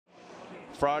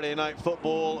Friday night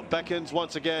football beckons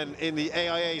once again in the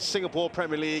AIA Singapore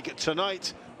Premier League.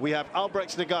 Tonight we have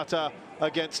Albirex Niigata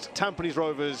against Tampines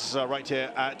Rovers right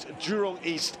here at Jurong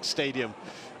East Stadium.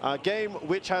 A game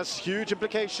which has huge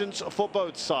implications for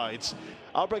both sides.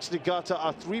 Albirex Niigata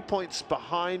are 3 points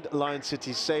behind Lion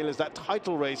City Sailors. That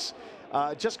title race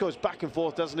just goes back and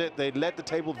forth, doesn't it? They led the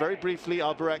table very briefly,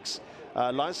 Albirex.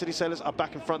 Lion City Sailors are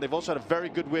back in front. They've also had a very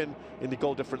good win in the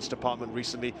goal difference department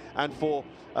recently. And for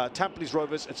Tampines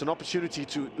Rovers, it's an opportunity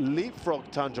to leapfrog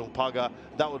Tanjong Pagar.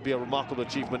 That would be a remarkable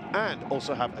achievement and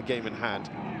also have a game in hand.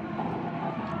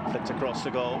 Flicked across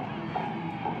the goal.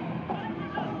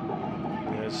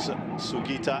 There's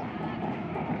Sugita,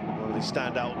 one of the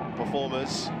standout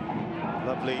performers.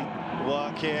 Lovely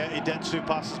work here. Idetsu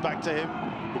passes back to him,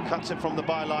 who cuts it from the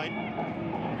byline.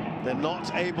 They're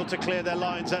not able to clear their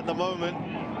lines at the moment.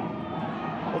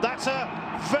 Well, that's a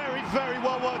very, very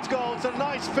well-worked goal. It's a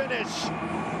nice finish.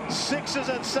 6s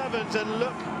and 7s, and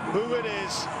look who it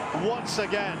is once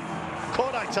again.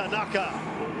 Kodai Tanaka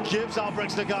gives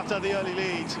Albirex Niigata the early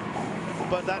lead.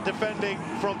 But that defending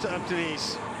from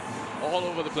Tampines. All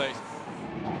over the place.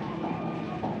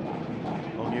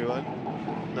 Ong Yuan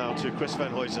now to Chris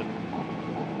Van Huysen.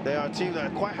 They are a team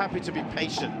that are quite happy to be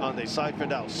patient, aren't they? Side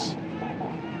Firdaus.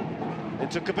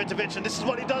 Into Kapitovic, and this is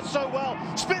what he does so well.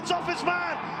 Spins off his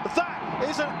man. That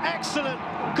is an excellent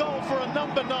goal for a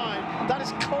number 9. That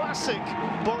is classic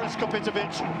Boris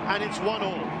Kapitovic, and it's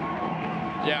 1-1.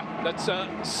 Yeah, that's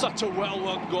such a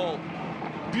well-worked goal.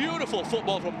 Beautiful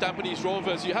football from Tampines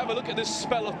Rovers. You have a look at this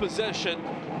spell of possession,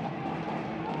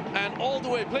 and all the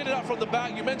way played it out from the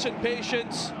back. You mentioned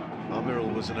patience.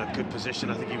 Amiral was in a good position.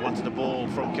 I think he wanted the ball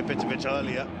from Kapitovic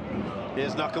earlier.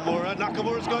 Here's Nakamura.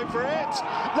 Nakamura's going for it.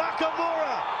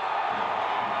 Nakamura!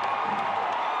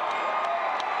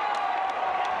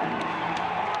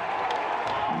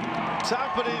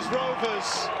 Tampines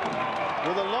Rovers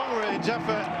with a long-range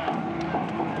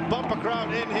effort. Bumper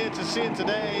crowd in here to see it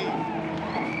today.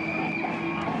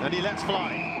 And he lets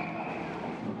fly.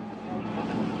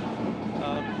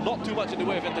 Not too much in the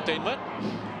way of entertainment.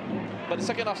 But the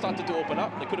second half started to open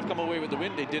up. They could have come away with the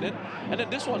win, they didn't. And then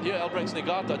this one here, Albirex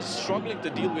Niigata, just struggling to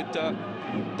deal with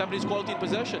Tampines quality in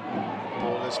possession.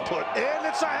 Ball is put in,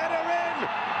 it's a header in!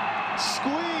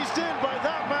 Squeezed in by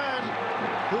that man,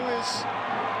 who is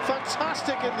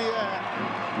fantastic in the air.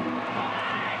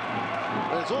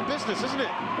 Well, it's all business, isn't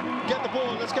it? Get the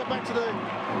ball, let's get back to the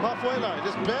halfway line.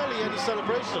 There's barely any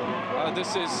celebration.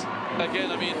 This is,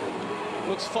 again, I mean,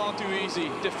 looks far too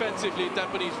easy. Defensively,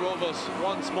 Tampines Rovers,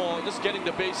 once more, just getting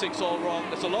the basics all wrong.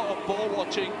 There's a lot of ball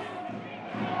watching.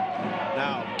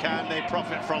 Now, can they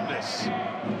profit from this?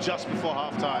 Just before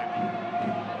half-time.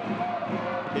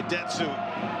 Idetsu.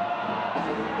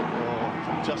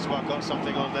 Oh, just about got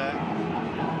something on there.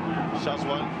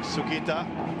 Shazwan, Sugita.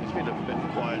 He's been a bit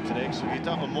quiet today.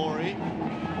 Sugita, Omori.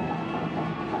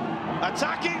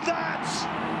 Attacking that!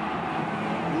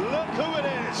 Look who it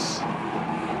is!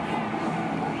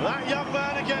 That young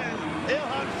man again,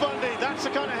 Ilhan Fundi. That's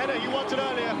the kind of header you wanted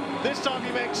earlier. This time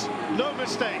he makes no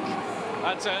mistake.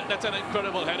 That's an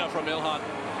incredible header from Ilhan.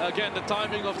 Again, the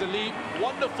timing of the leap,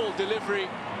 wonderful delivery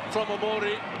from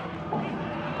Omori.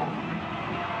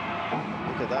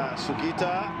 Look at that,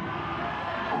 Sugita.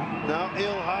 Now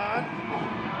Ilhan.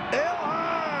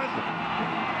 Ilhan!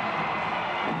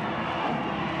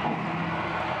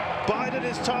 Bided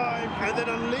his time and then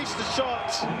unleashed the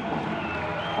shot.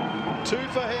 2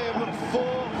 for him, 4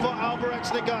 for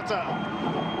Albirex Niigata.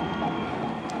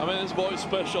 I mean, this boy is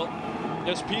special.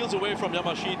 Just peels away from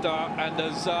Yamashita, and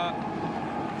there's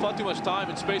far too much time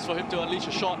and space for him to unleash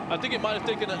a shot. I think it might have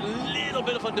taken a little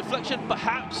bit of a deflection,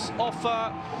 perhaps, of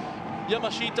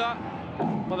Yamashita,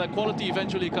 but that quality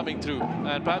eventually coming through.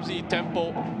 And perhaps the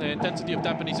tempo, the intensity of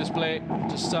Tampines' play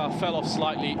just fell off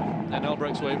slightly, and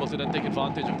Albirex were able to then take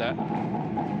advantage of that.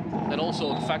 And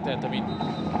also the fact that, I mean,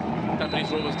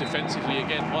 Tampines Rovers defensively,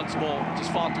 again, once more,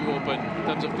 just far too open in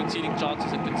terms of conceding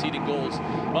chances and conceding goals.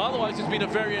 But otherwise, it's been a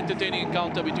very entertaining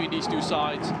encounter between these two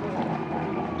sides.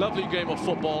 Lovely game of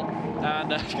football,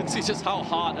 and you can see just how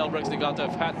hard Albirex Niigata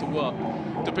have had to work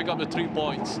to pick up the 3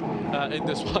 points in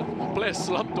this one. Players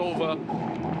slumped over,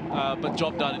 but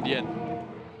job done in the end.